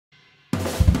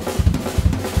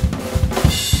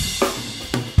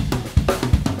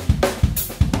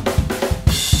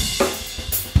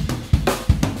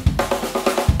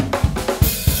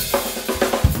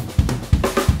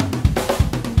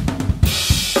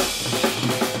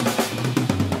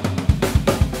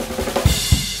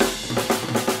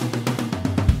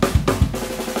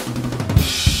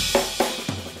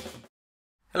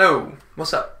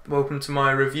What's up? Welcome to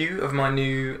my review of my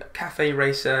new Cafe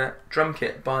Racer drum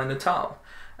kit by Natal.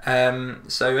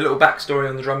 So a little backstory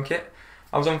on the drum kit.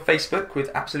 I was on Facebook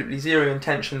with absolutely zero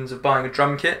intentions of buying a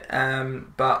drum kit,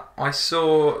 but I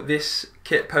saw this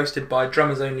kit posted by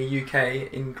Drummers Only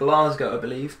UK in Glasgow, I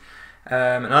believe,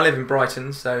 and I live in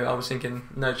Brighton, so I was thinking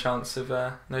no chance of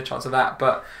that.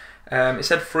 But it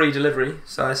said free delivery,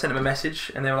 so I sent them a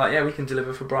message, and they were like, "Yeah, we can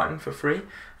deliver for Brighton for free."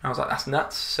 And I was like, "That's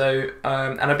nuts!" So,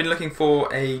 and I've been looking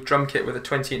for a drum kit with a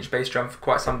 20-inch bass drum for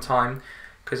quite some time,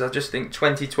 because I just think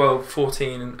 20, 12,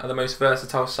 14 are the most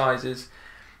versatile sizes.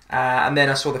 And then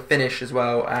I saw the finish as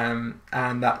well,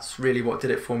 and that's really what did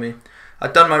it for me.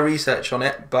 I'd done my research on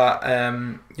it, but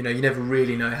you know, you never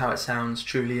really know how it sounds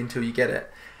truly until you get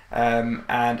it. And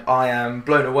I am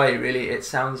blown away, really. It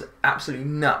sounds absolutely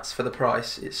nuts for the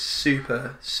price. It's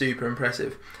super, super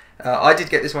impressive. I did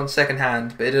get this one second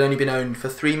hand, but it had only been owned for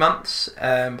 3 months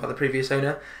by the previous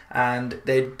owner, and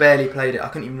they'd barely played it. I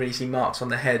couldn't even really see marks on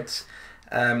the heads,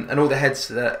 and all the heads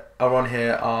that are on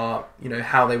here are, you know,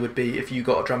 how they would be if you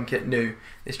got a drum kit new,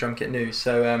 this drum kit new.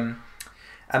 So,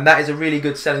 and that is a really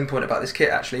good selling point about this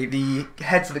kit, actually. The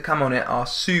heads that come on it are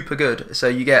super good. So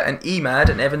you get an EMAD,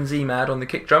 an Evans EMAD on the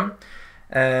kick drum.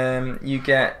 You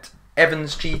get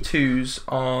Evans G2s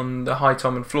on the high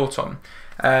tom and floor tom.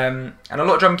 And a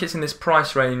lot of drum kits in this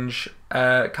price range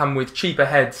come with cheaper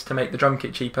heads to make the drum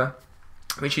kit cheaper,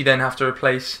 which you then have to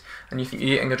replace, and you think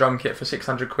you're getting a drum kit for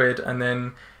 600 quid, and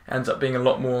then it ends up being a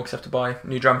lot more because you have to buy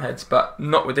new drum heads. But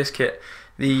not with this kit.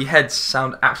 The heads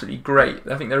sound absolutely great.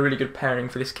 I think they're a really good pairing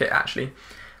for this kit, actually.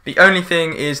 The only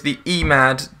thing is the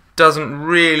EMAD doesn't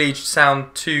really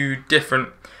sound too different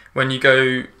when you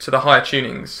go to the higher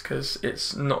tunings, because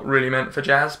it's not really meant for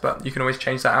jazz, but you can always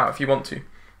change that out if you want to.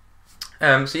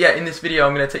 So yeah, in this video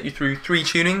I'm going to take you through 3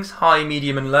 tunings, high,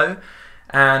 medium and low,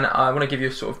 and I want to give you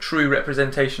a sort of true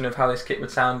representation of how this kit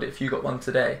would sound if you got one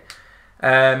today.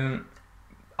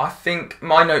 I think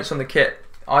my notes on the kit,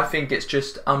 I think it's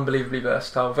just unbelievably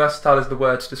versatile. Versatile is the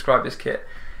word to describe this kit.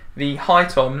 The high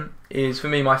tom is, for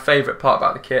me, my favourite part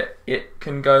about the kit. It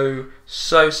can go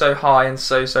so high and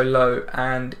so low,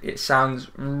 and it sounds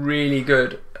really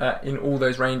good in all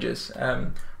those ranges.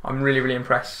 I'm really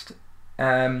impressed.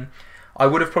 I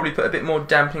would have probably put a bit more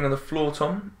dampening on the floor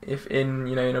tom if in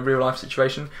a real life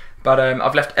situation, but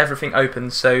I've left everything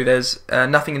open, so there's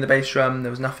nothing in the bass drum.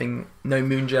 There was nothing, no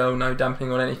moon gel, no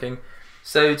dampening on anything.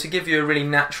 So to give you a really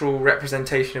natural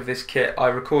representation of this kit, I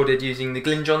recorded using the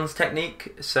Glinjons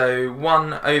technique. So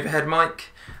one overhead mic,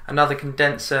 another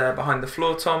condenser behind the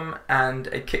floor tom, and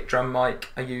a kick drum mic.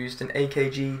 I used an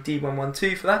AKG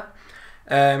D112 for that.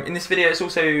 In this video,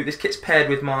 this kit's paired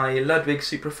with my Ludwig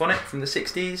Supraphonic from the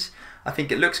 60s. I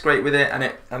think it looks great with it, and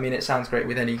it sounds great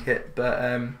with any kit, but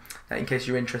in case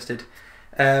you're interested.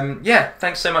 Yeah,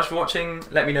 thanks so much for watching.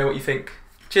 Let me know what you think.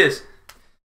 Cheers.